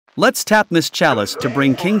Let's tap Miss Chalice to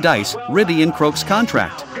bring King Dice, Ribby and Croaks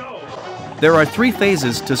contract. There are 3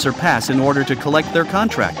 phases to surpass in order to collect their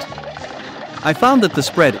contract. I found that the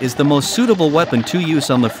spread is the most suitable weapon to use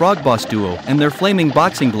on the Frog Boss duo and their flaming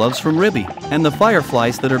boxing gloves from Ribby, and the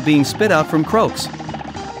fireflies that are being spit out from Croaks.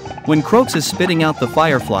 When Croaks is spitting out the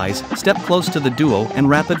fireflies, step close to the duo and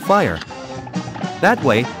rapid fire. That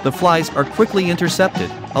way, the flies are quickly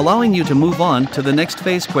intercepted, allowing you to move on to the next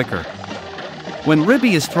phase quicker. When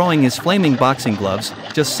Ribby is throwing his flaming boxing gloves,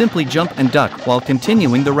 just simply jump and duck while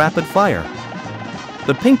continuing the rapid fire.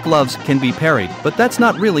 The pink gloves can be parried, but that's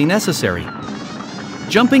not really necessary.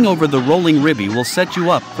 Jumping over the rolling Ribby will set you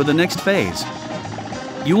up for the next phase.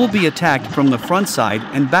 You will be attacked from the front side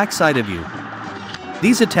and back side of you.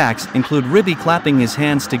 These attacks include Ribby clapping his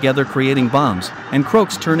hands together creating bombs, and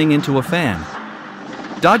Croaks turning into a fan.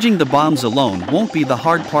 Dodging the bombs alone won't be the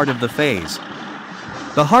hard part of the phase.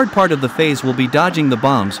 The hard part of the phase will be dodging the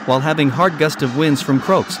bombs while having hard gust of winds from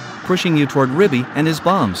Croaks, pushing you toward Ribby and his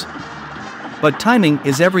bombs. But timing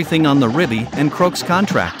is everything on the Ribby and Croaks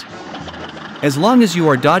contract. As long as you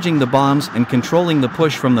are dodging the bombs and controlling the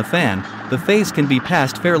push from the fan, the phase can be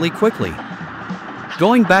passed fairly quickly.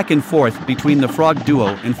 Going back and forth between the frog duo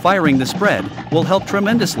and firing the spread will help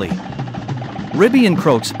tremendously. Ribby and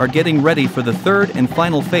Croaks are getting ready for the 3rd and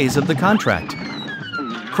final phase of the contract.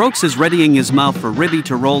 Croaks is readying his mouth for Ribby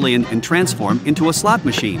to roll in and transform into a slot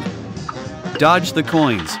machine. Dodge the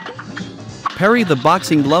coins. Parry the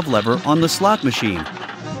boxing glove lever on the slot machine.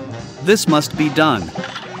 This must be done.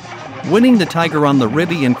 Winning the tiger on the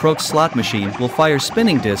Ribby and Croaks slot machine will fire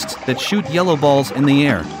spinning discs that shoot yellow balls in the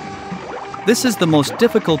air. This is the most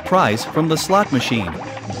difficult prize from the slot machine.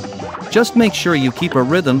 Just make sure you keep a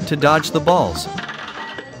rhythm to dodge the balls.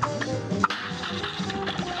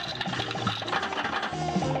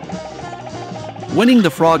 Winning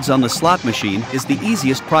the frogs on the slot machine is the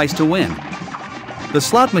easiest prize to win. The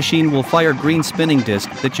slot machine will fire green spinning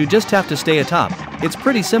disc that you just have to stay atop. It's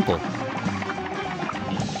pretty simple.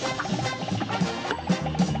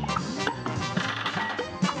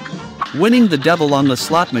 Winning the devil on the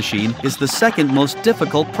slot machine is the 2nd most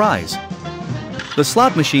difficult prize. The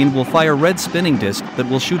slot machine will fire red spinning disc that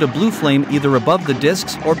will shoot a blue flame either above the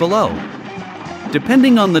discs or below.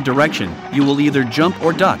 Depending on the direction, you will either jump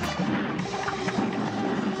or duck.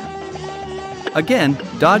 Again,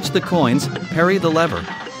 dodge the coins, parry the lever.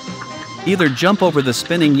 Either jump over the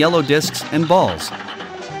spinning yellow discs and balls.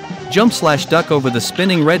 Jump/duck over the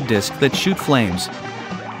spinning red disc that shoot flames.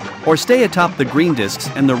 Or stay atop the green discs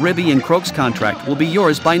and the Ribby and Croaks contract will be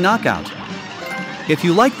yours by knockout. If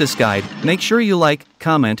you like this guide, make sure you like,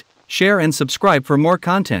 comment, share and subscribe for more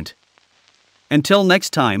content. Until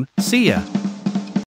next time, see ya!